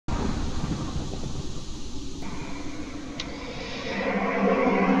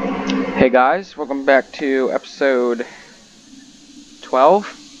Hey guys, welcome back to episode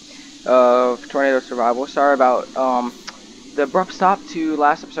 12 of Tornado Survival. Sorry about the abrupt stop to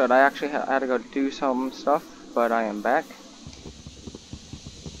last episode. I actually had to go do some stuff, but I am back.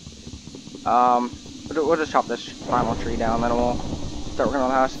 We'll just chop this final tree down, then we'll start working on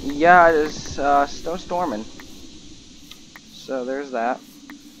the house. Yeah, it is still storming. So there's that.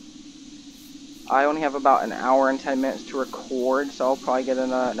 I only have about an hour and 10 minutes to record, so I'll probably get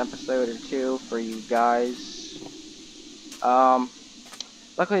in an episode or two for you guys.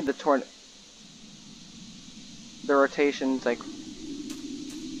 Luckily the rotation's like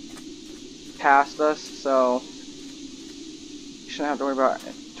past us, so you shouldn't have to worry about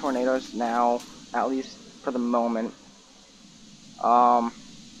tornadoes now, at least for the moment. Let's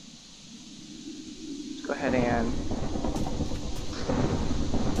go ahead and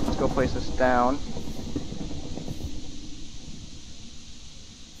let's go place this down.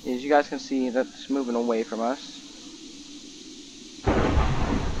 As you guys can see, that's moving away from us.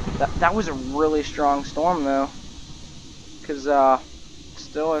 That was a really strong storm though, because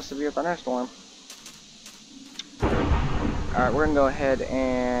still a severe thunderstorm. Alright, we're gonna go ahead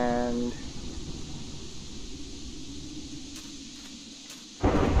and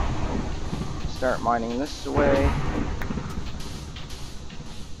start mining this way.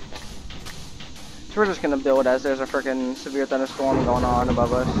 So we're just gonna build as there's a freaking severe thunderstorm going on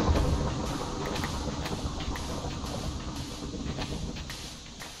above us.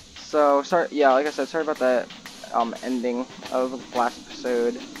 So sorry, yeah, like I said, sorry about that ending of last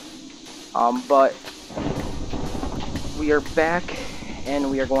episode. But we are back, and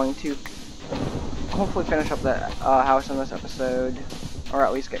we are going to hopefully finish up that house in this episode, or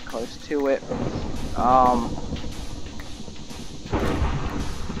at least get close to it.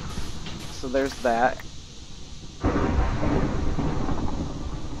 So there's that.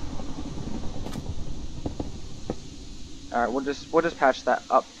 Alright, we'll just patch that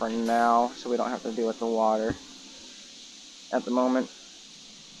up for now, so we don't have to deal with the water at the moment.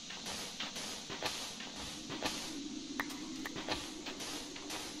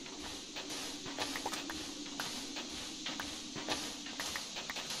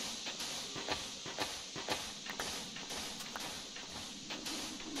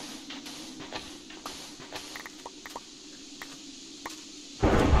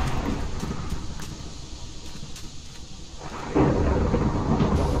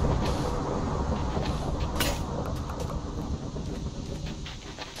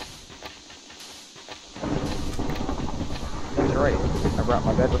 Right, I brought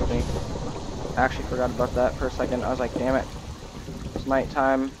my bed with me. I actually forgot about that for a second. I was like, damn it, it's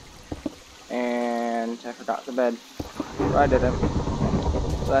nighttime, and I forgot the bed. But I didn't,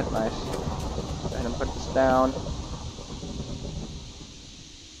 so that's nice. Go ahead and put this down.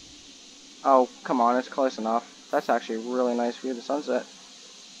 Oh, come on, it's close enough. That's actually a really nice view of the sunset.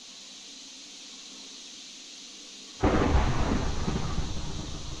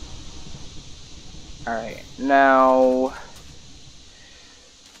 Alright, now...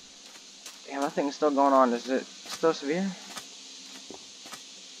 Damn, that thing's still going on. Is it still severe?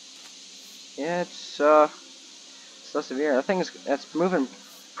 Yeah, it's still severe. That it's moving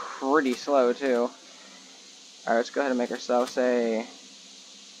pretty slow too. Alright, let's go ahead and make ourselves a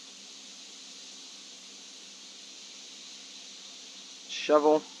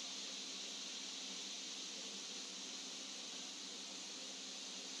shovel.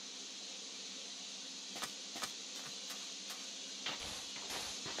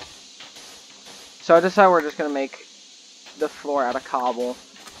 So I decided we're just gonna make the floor out of cobble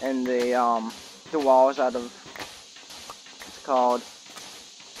and the walls out of what's it called?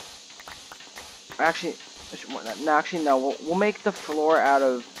 Actually, no. We'll make the floor out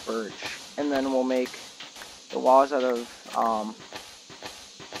of birch, and then we'll make the walls out of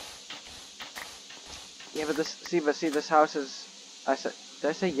yeah. But this house is. Did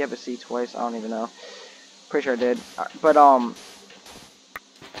I say yeah but see twice? I don't even know. Pretty sure I did. But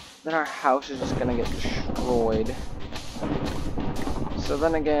then our house is just gonna get destroyed. So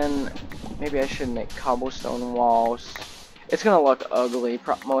then again, maybe I should make cobblestone walls. It's gonna look ugly,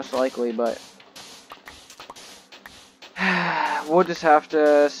 most likely, but we'll just have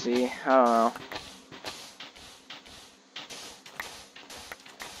to see. I don't know.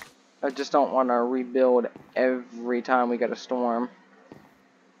 I just don't want to rebuild every time we get a storm.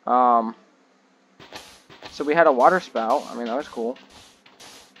 So we had a water spout. I mean, that was cool.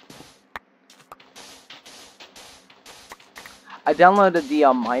 I downloaded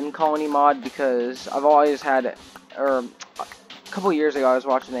the Mine Colony mod because I've always had, or a couple years ago I was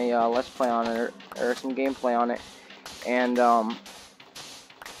watching a Let's Play on it, or some gameplay on it, and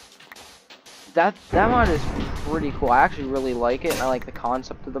that mod is pretty cool. I actually really like it, and I like the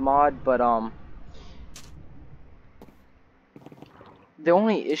concept of the mod, but the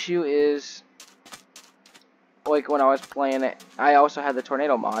only issue is, like, when I was playing it, I also had the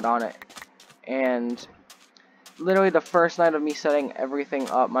tornado mod on it, and literally the first night of me setting everything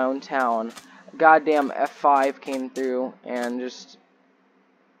up, my own town, goddamn F5 came through and just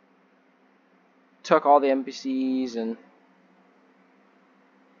took all the NPCs and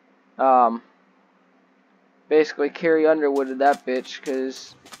basically Carrie Underwooded that bitch,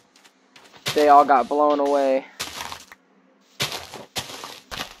 because they all got blown away.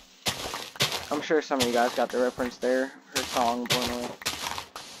 I'm sure some of you guys got the reference there, her song Blown Away.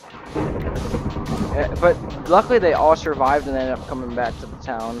 But luckily they all survived and ended up coming back to the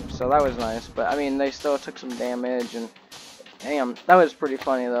town, so that was nice. But I mean, they still took some damage, and damn, that was pretty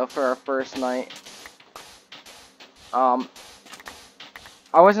funny though for our first night. I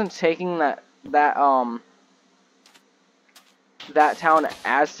wasn't taking that town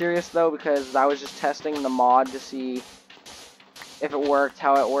as serious though, because I was just testing the mod to see if it worked,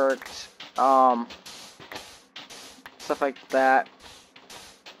 how it worked, stuff like that.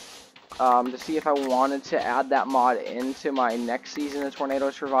 To see if I wanted to add that mod into my next season of Tornado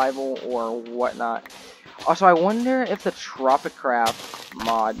Survival or whatnot. Also, I wonder if the Tropicraft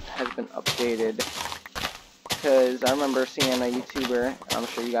mod has been updated, because I remember seeing a YouTuber, and I'm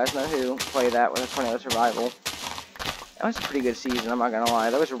sure you guys know who, play that with a Tornado Survival. That was a pretty good season, I'm not gonna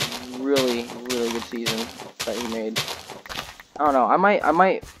lie. That was a really, really good season that he made. I don't know, I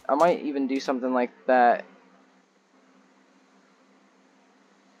might even do something like that.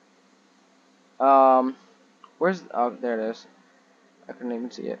 Where's, oh, there it is. I couldn't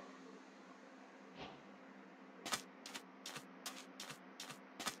even see it.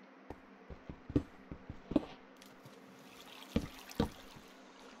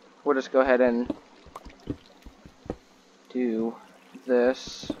 We'll just go ahead and do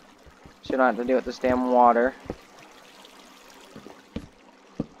this, so you don't have to deal with this damn water.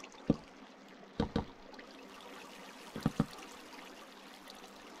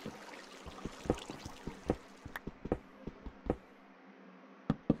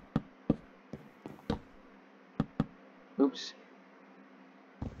 Oops.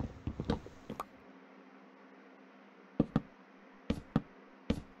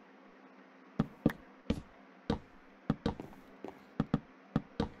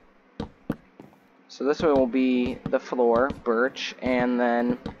 So this one will be the floor, birch, and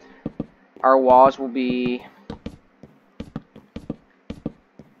then our walls will be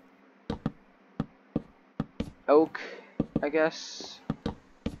oak, I guess.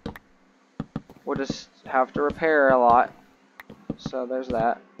 We'll just have to repair a lot. So there's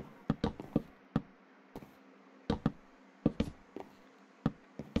that.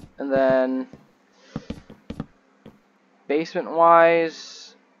 And then basement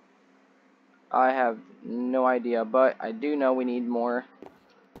wise, I have no idea, but I do know we need more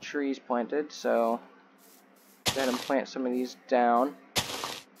trees planted, so go ahead and plant some of these down.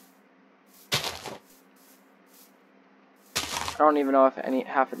 I don't even know if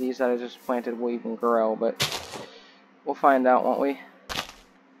half of these that I just planted will even grow, but we'll find out, won't we?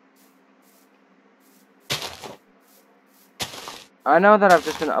 I know that I've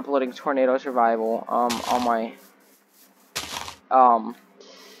just been uploading Tornado Survival on my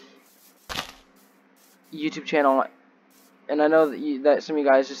YouTube channel, and I know that some of you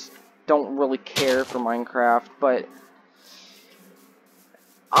guys just don't really care for Minecraft, but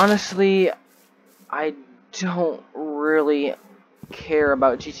honestly, I don't really care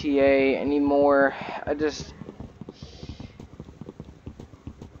about GTA anymore. I just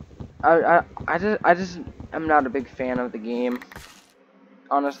I'm not a big fan of the game.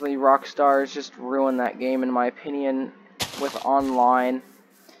 Honestly, Rockstar has just ruined that game in my opinion with online.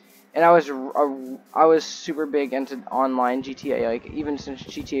 And I was super big into online GTA, like even since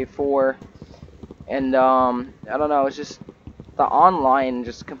GTA 4. And I don't know, it's just the online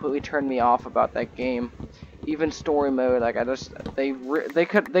just completely turned me off about that game. Even story mode, like they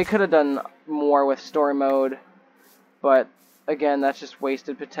could have done more with story mode, but again, that's just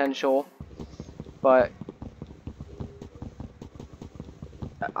wasted potential. But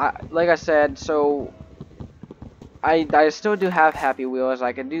like I said, so I still do have Happy Wheels.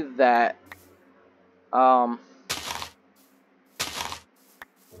 I can do that. I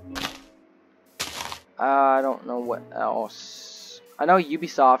don't know what else. I know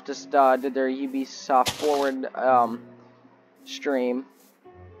Ubisoft just did their Ubisoft Forward stream.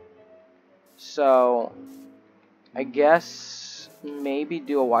 So I guess maybe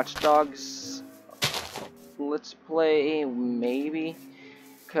do a Watch Dogs Let's Play, maybe.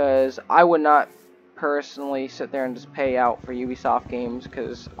 because I would not personally sit there and just pay out for Ubisoft games,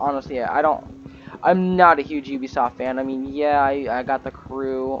 because honestly, I'm not a huge Ubisoft fan. I mean, yeah, I got The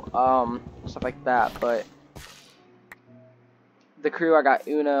Crew, stuff like that, but The Crew, I got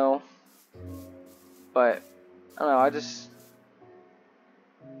Uno, but I don't know,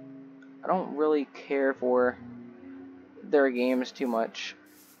 I don't really care for their games too much.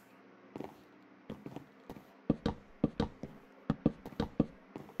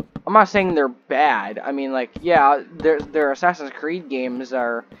 I'm not saying they're bad. I mean, like, yeah, their Assassin's Creed games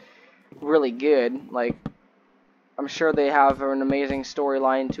are really good. Like, I'm sure they have an amazing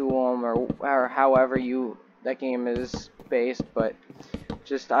storyline to them, or however that game is based, but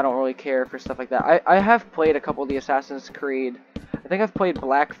just I don't really care for stuff like that. I have played a couple of the Assassin's Creed. I think I've played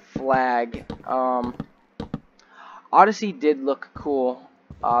Black Flag. Odyssey did look cool,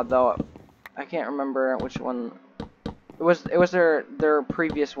 though I can't remember which one. It was their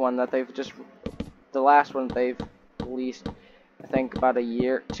previous one that the last one that they've released. I think about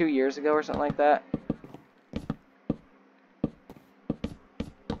 2 years ago or something like that.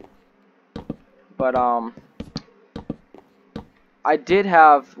 But I did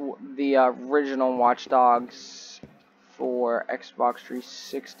have the original Watch Dogs for Xbox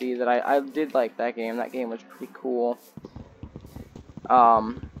 360 that I did like that game. That game was pretty cool.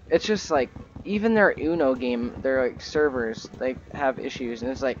 It's just like even their Uno game, their like servers, they have issues, and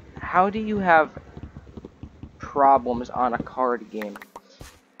it's like, how do you have problems on a card game?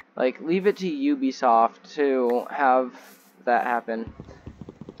 Like, leave it to Ubisoft to have that happen.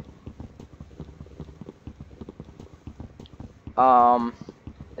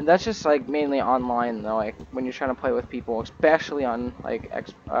 And that's just like mainly online though, like when you're trying to play with people, especially on like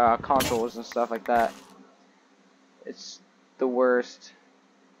consoles and stuff like that. It's the worst.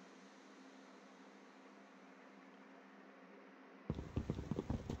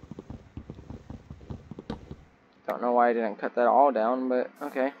 Don't know why I didn't cut that all down, but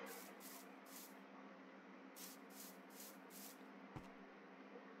okay.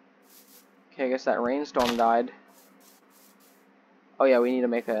 Okay, I guess that rainstorm died. Oh yeah, we need to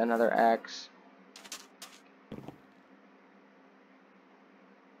make another axe.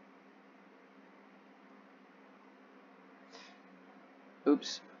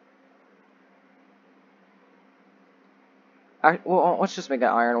 Oops. Well, let's just make an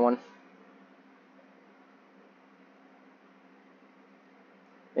iron one.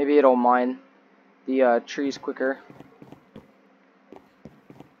 Maybe it'll mine the trees quicker.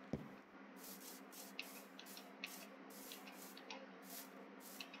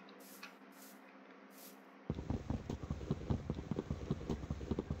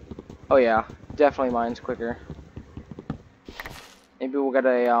 Oh yeah, definitely mines quicker. Maybe we'll get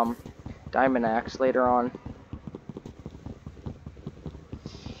a diamond axe later on.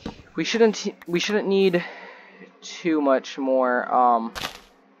 We shouldn't need too much more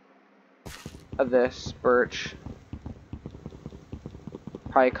of this birch.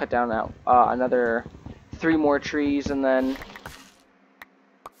 Probably cut down another 3 more trees and then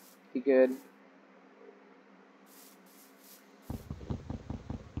be good.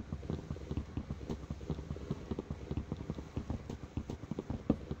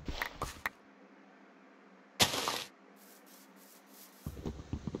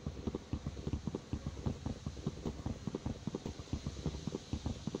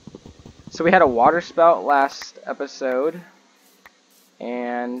 So we had a water spout last episode,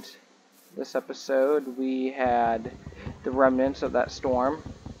 and this episode we had the remnants of that storm.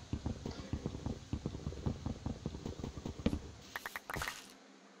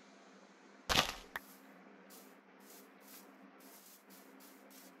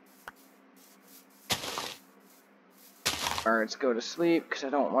 Alright, let's go to sleep because I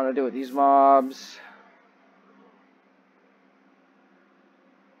don't want to deal with these mobs.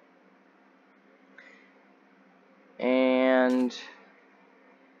 And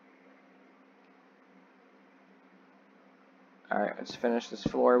alright, let's finish this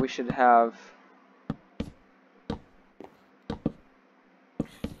floor. We should have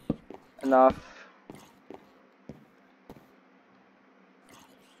enough.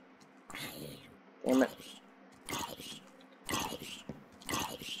 Damn it.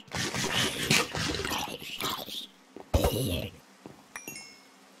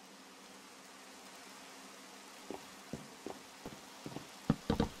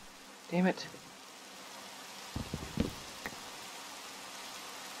 Damn it.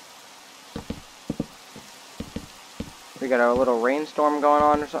 We got a little rainstorm going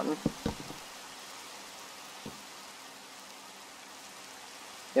on or something.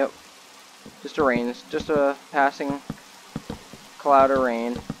 Yep. Just a passing cloud or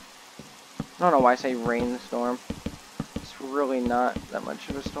rain. I don't know why I say rainstorm. It's really not that much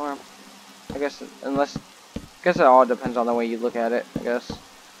of a storm. I guess it all depends on the way you look at it, I guess.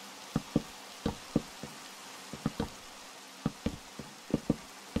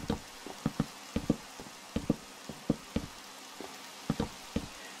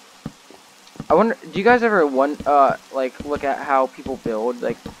 I wonder, do you guys ever like look at how people build,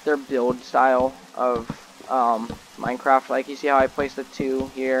 like their build style of Minecraft? Like you see how I placed the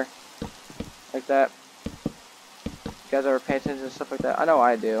 2 here, like that. You guys ever pay attention to stuff like that? I know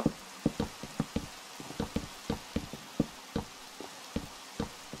I do.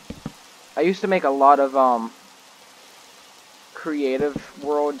 I used to make a lot of creative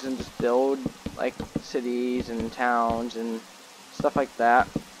worlds and just build like cities and towns and stuff like that.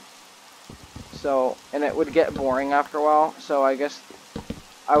 So, and it would get boring after a while, so I guess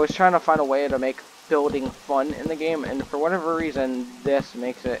I was trying to find a way to make building fun in the game, and for whatever reason, this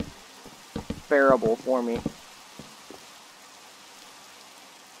makes it bearable for me.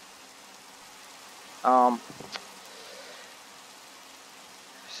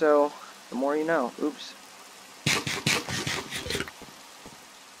 So, the more you know. Oops.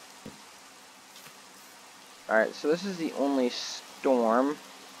 Alright, so this is the only storm.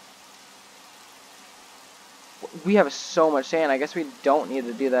 We have so much sand. I guess we don't need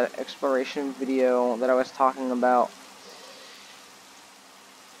to do that exploration video that I was talking about.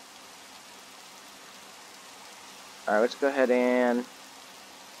 Alright, let's go ahead and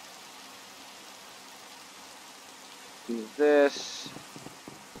do this.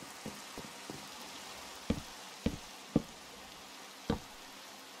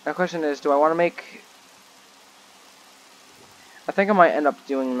 My question is, do I want to make... I think I might end up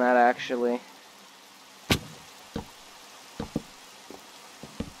doing that, actually.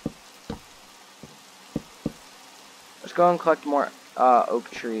 Let's go and collect more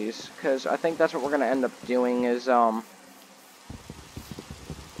oak trees, because I think that's what we're going to end up doing is,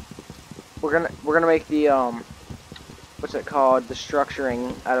 we're gonna make the, what's it called, the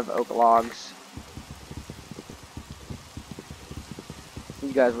structuring out of oak logs.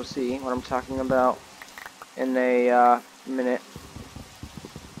 You guys will see what I'm talking about in a minute.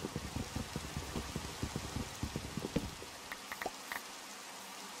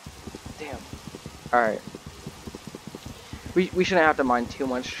 Damn. Alright. We shouldn't have to mine too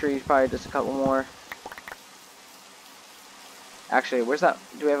much trees, probably just a couple more. Actually, where's that?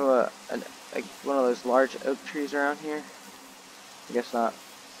 Do we have like one of those large oak trees around here? I guess not.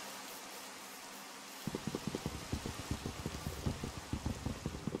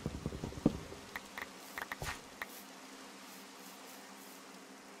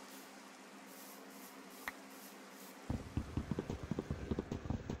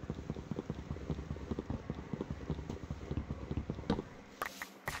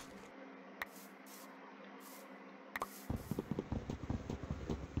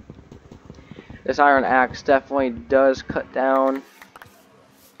 This iron axe definitely does cut down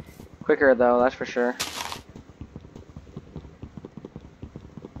quicker, though, that's for sure.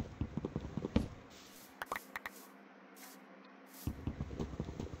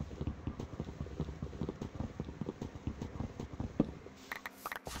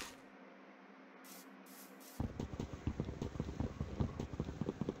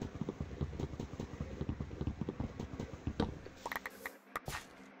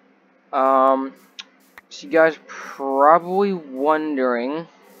 So you guys are probably wondering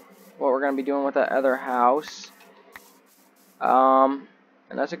what we're going to be doing with that other house. And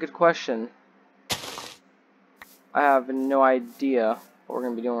that's a good question. I have no idea what we're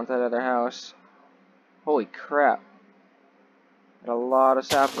going to be doing with that other house. Holy crap. Got a lot of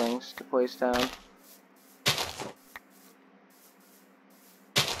saplings to place down.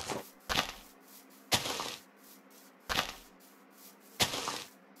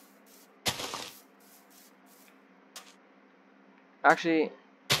 Actually,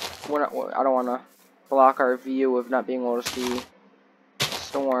 I don't want to block our view of not being able to see the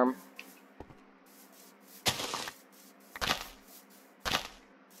storm.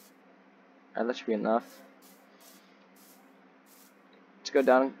 Alright, that should be enough. Let's go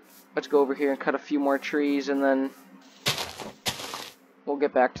down. Let's go over here and cut a few more trees, and then we'll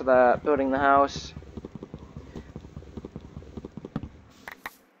get back to that building the house.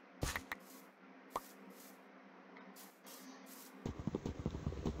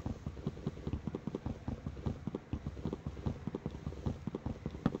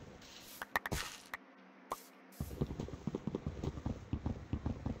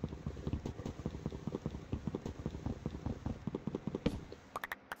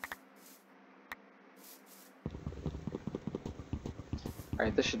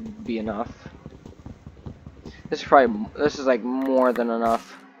 Alright, this should be enough. This is like more than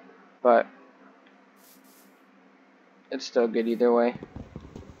enough, but it's still good either way.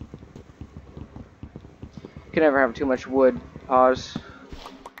 You can never have too much wood. Pause.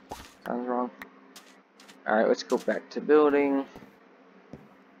 Sounds wrong. Alright, let's go back to building.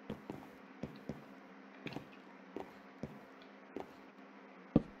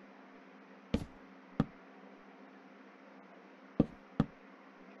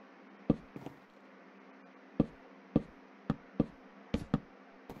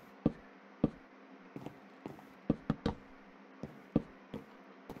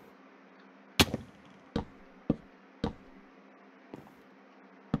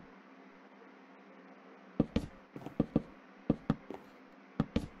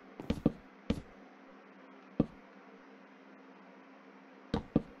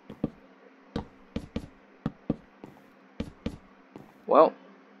 Well,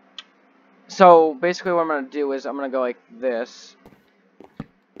 so basically what I'm going to do is I'm going to go like this.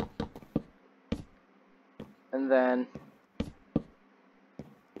 And then,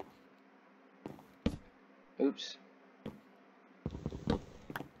 oops,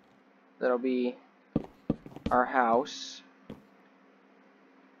 that'll be our house.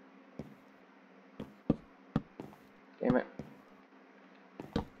 Damn it.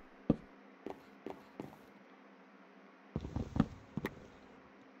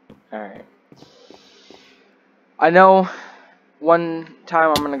 Alright. I know one time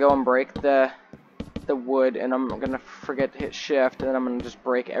I'm gonna go and break the wood, and I'm gonna forget to hit shift, and then I'm gonna just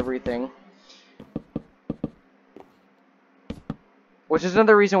break everything. Which is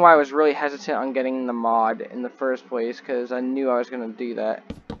another reason why I was really hesitant on getting the mod in the first place, because I knew I was gonna do that.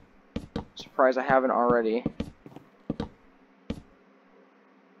 Surprised I haven't already.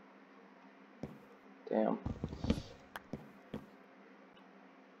 Damn.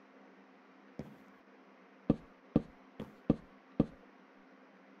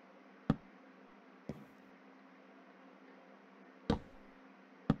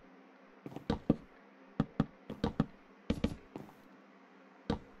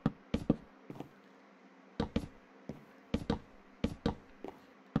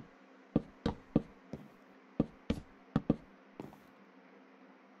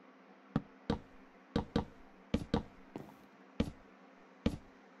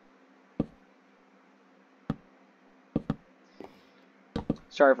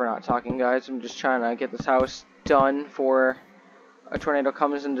 Sorry for not talking, guys. I'm just trying to get this house done before a tornado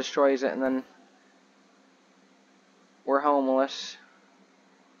comes and destroys it, and then we're homeless.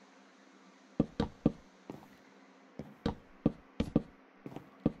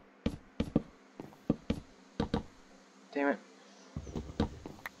 Damn it.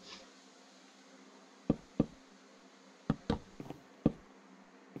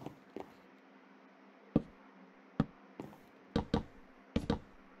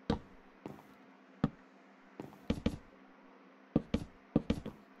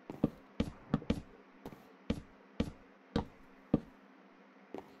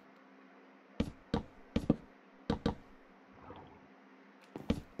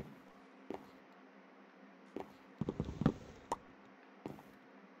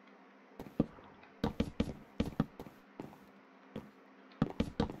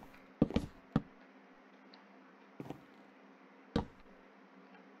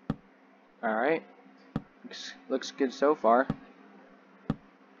 Alright. Looks good so far.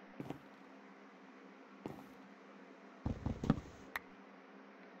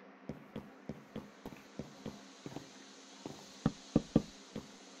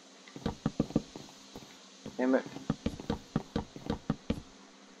 Damn it.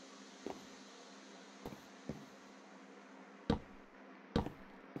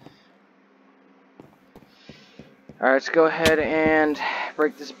 Alright, let's go ahead and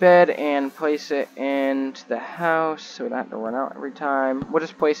break this bed and place it into the house so we don't have to run out every time. We'll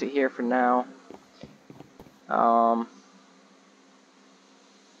just place it here for now. I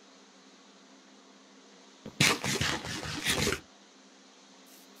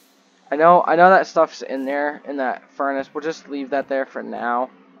know that stuff's in there in that furnace. We'll just leave that there for now.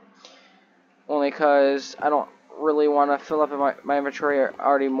 Only because I don't really want to fill up my inventory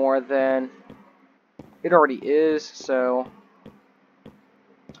already more than it already is, so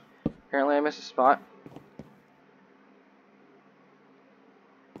apparently I missed a spot.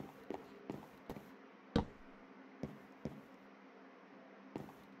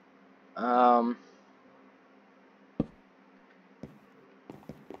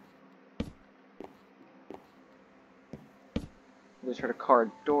 Just heard a car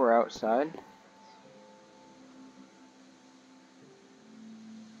door outside.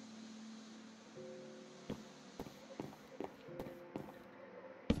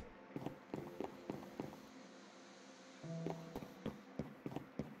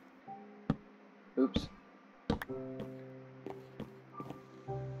 Oops.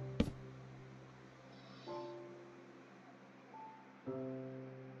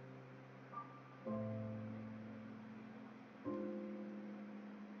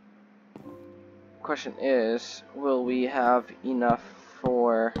 Question is, will we have enough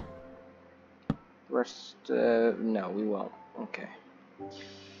for the rest? No, we won't. Okay.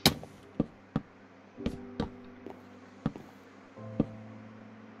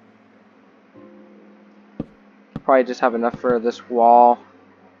 Probably just have enough for this wall.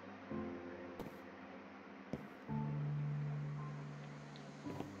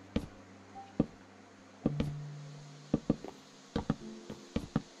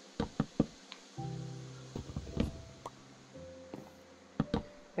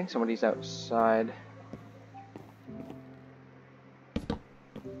 I think somebody's outside.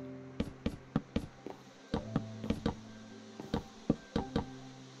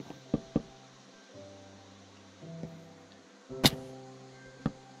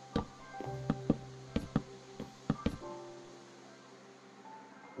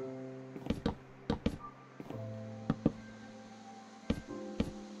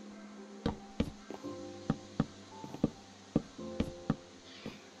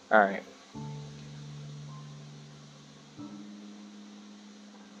 Alright.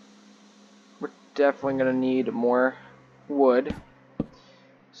 We're definitely gonna need more wood.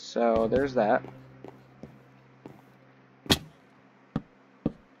 So there's that.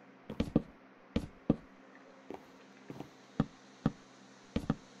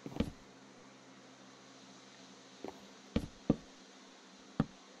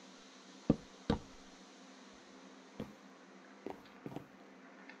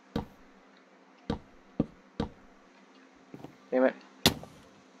 Damn it.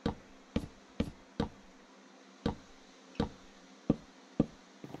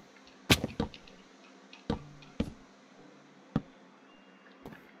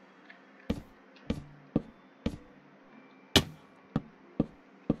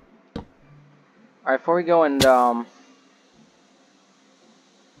 Alright, before we go and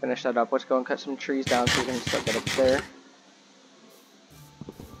finish that up, let's go and cut some trees down so we can still get up there.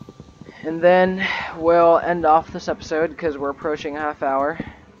 And then we'll end off this episode because we're approaching a half hour.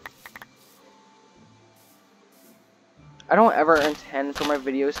 I don't ever intend for my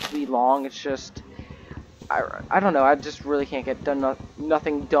videos to be long, it's just, I don't know, I just really can't get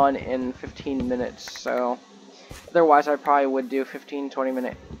nothing done in 15 minutes, so otherwise I probably would do 15-20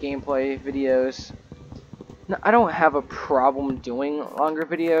 minute gameplay videos. No, I don't have a problem doing longer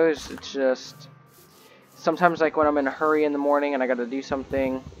videos, it's just sometimes like when I'm in a hurry in the morning and I gotta do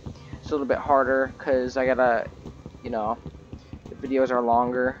something, it's a little bit harder because I gotta, you know, the videos are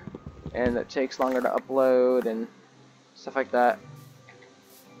longer and it takes longer to upload and stuff like that.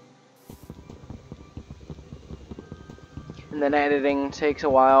 And then editing takes a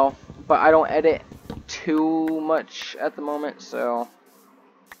while, but I don't edit too much at the moment, so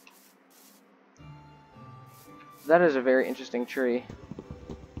that is a very interesting tree.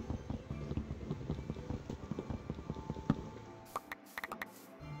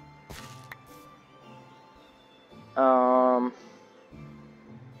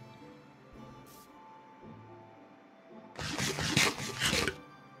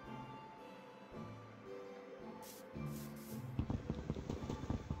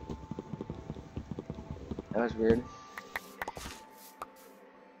 That was weird.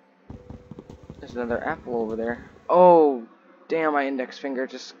 There's another apple over there. Oh, damn, my index finger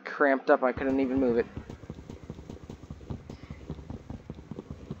just cramped up. I couldn't even move it.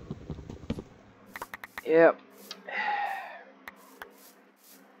 Yep.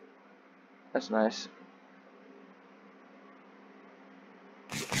 That's nice.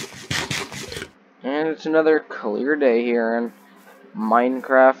 And it's another clear day here in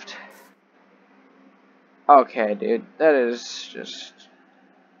Minecraft. Okay, dude, that is just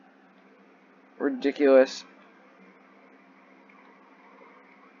ridiculous.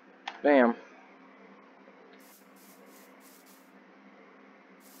 Bam.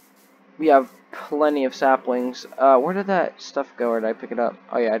 We have plenty of saplings. Where did that stuff go, or did I pick it up?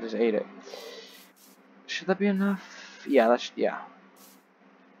 Oh yeah, I just ate it. Should that be enough? Yeah, that's, yeah.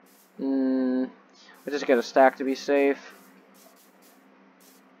 Let's just get a stack to be safe.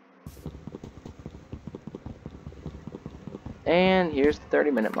 And here's the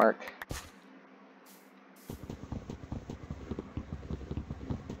 30-minute mark.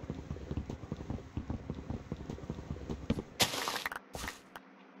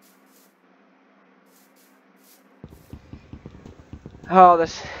 Oh,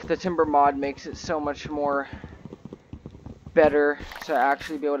 the timber mod makes it so much more better to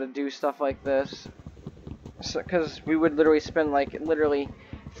actually be able to do stuff like this. Because we would literally spend like literally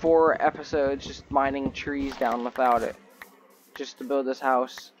 4 episodes just mining trees down without it, just to build this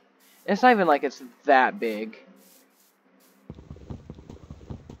house. And it's not even like it's that big.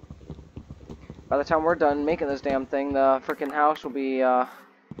 By the time we're done making this damn thing, the freaking house will be, or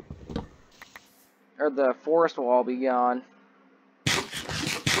the forest will all be gone.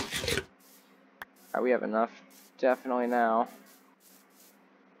 Alright, we have enough. Definitely now.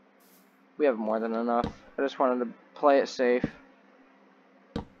 We have more than enough. I just wanted to play it safe.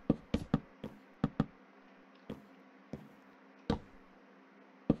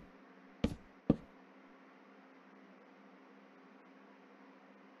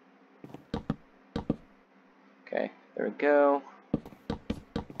 Okay, there we go.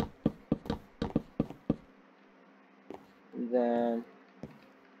 And then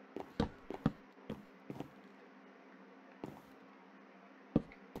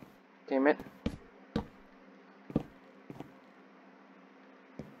damn it.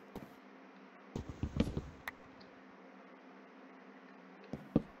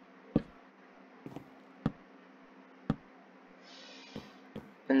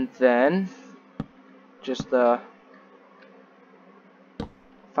 And then just the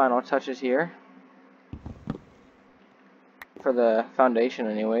final touches here for the foundation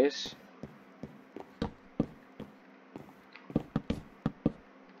anyways.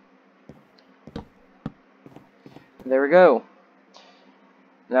 There we go.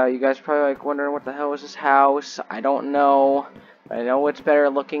 Now you guys are probably like wondering what the hell is this house. I don't know. But I know it's better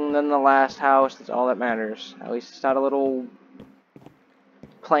looking than the last house. That's all that matters. At least it's not a little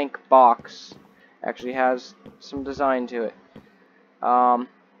plank box. It actually has some design to it.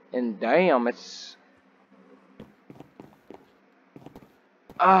 And damn, it's...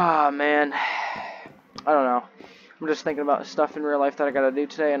 Ah, man. I don't know. I'm just thinking about stuff in real life that I gotta do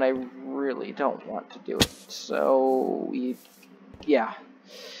today, and I really don't want to do it. So, yeah.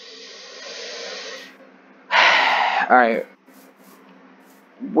 Alright.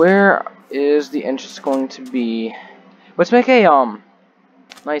 Where is the entrance going to be? Let's make a,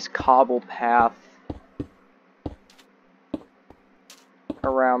 nice cobble path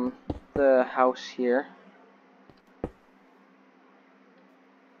around the house here.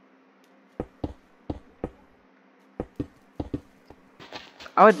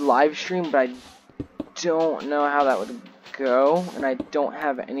 I would live stream, but I don't know how that would go, and I don't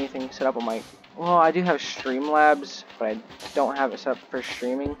have anything set up on my... Well, I do have Streamlabs, but I don't have it set up for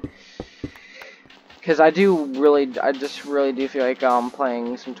streaming. Because I just really do feel like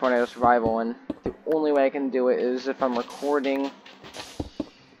playing some Tornado Survival, and the only way I can do it is if I'm recording.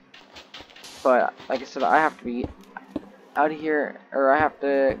 But, like I said, I have to be out of here, or I have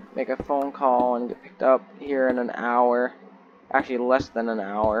to make a phone call and get picked up here in an hour. Actually, less than an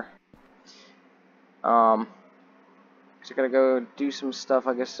hour. So I gotta go do some stuff,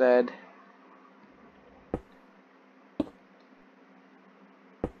 like I said.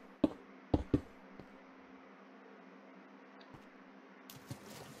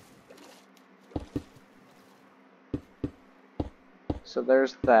 So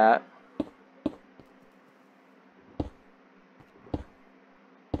there's that.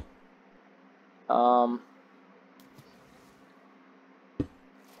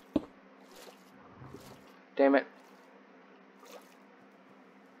 Damn it.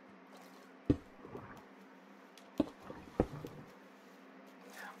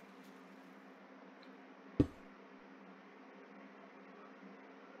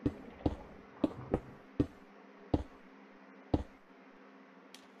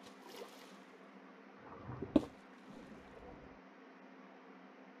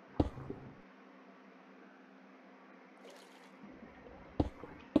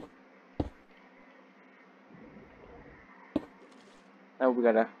 Now we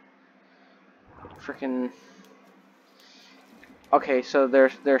gotta freaking... Okay, so there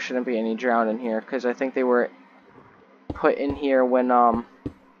shouldn't be any drown in here, because I think they were put in here when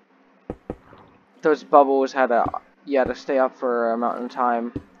those bubbles had to stay up for a amount of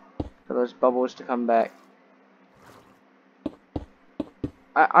time for those bubbles to come back.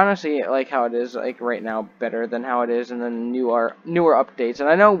 I honestly like how it is like right now better than how it is in the newer updates. And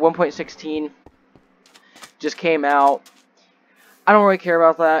I know 1.16 just came out. I don't really care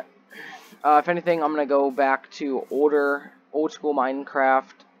about that. If anything, I'm gonna go back to old school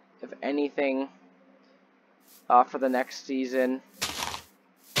Minecraft. If anything, for the next season.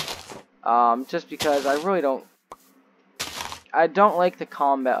 Just because I don't like the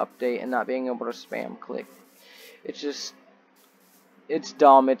combat update and not being able to spam click. It's just, it's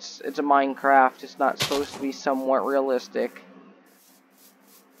dumb. It's a Minecraft. It's not supposed to be somewhat realistic.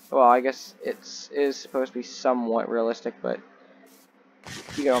 Well, I guess it is supposed to be somewhat realistic, but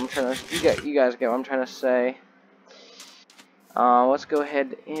you get what I'm trying to. You guys get what I'm trying to say. Let's go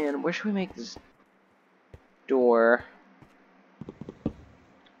ahead and where should we make this door?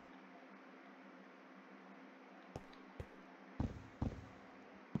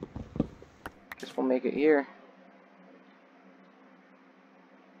 Guess we'll make it here.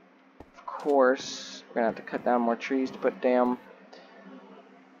 Of course, we're gonna have to cut down more trees to put damn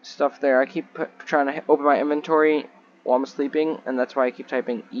stuff there. I keep trying to open my inventory while I'm sleeping, and that's why I keep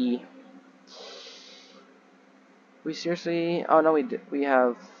typing E. We seriously? Oh no, we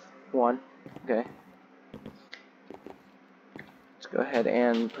have one. Okay. Let's go ahead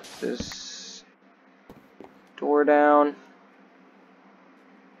and put this door down.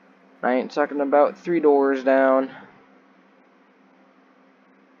 I ain't talking about 3 doors down.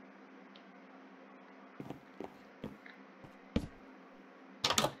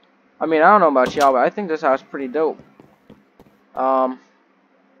 I mean, I don't know about y'all, but I think this house is pretty dope.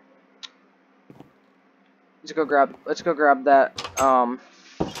 Let's go grab that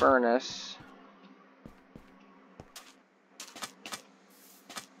furnace.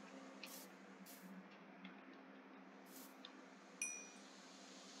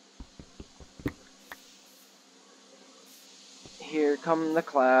 Here come the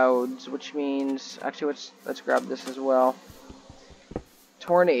clouds, which means actually let's grab this as well.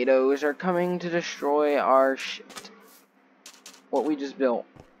 Tornadoes are coming to destroy our shit. What we just built.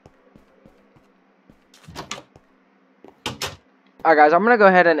 Alright guys, I'm gonna go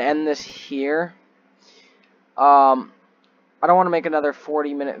ahead and end this here. I don't want to make another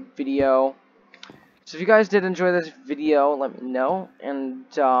 40-minute video. So if you guys did enjoy this video, let me know. And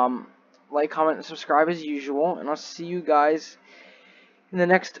like, comment, and subscribe as usual. And I'll see you guys in the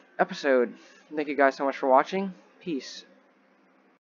next episode. Thank you guys so much for watching. Peace.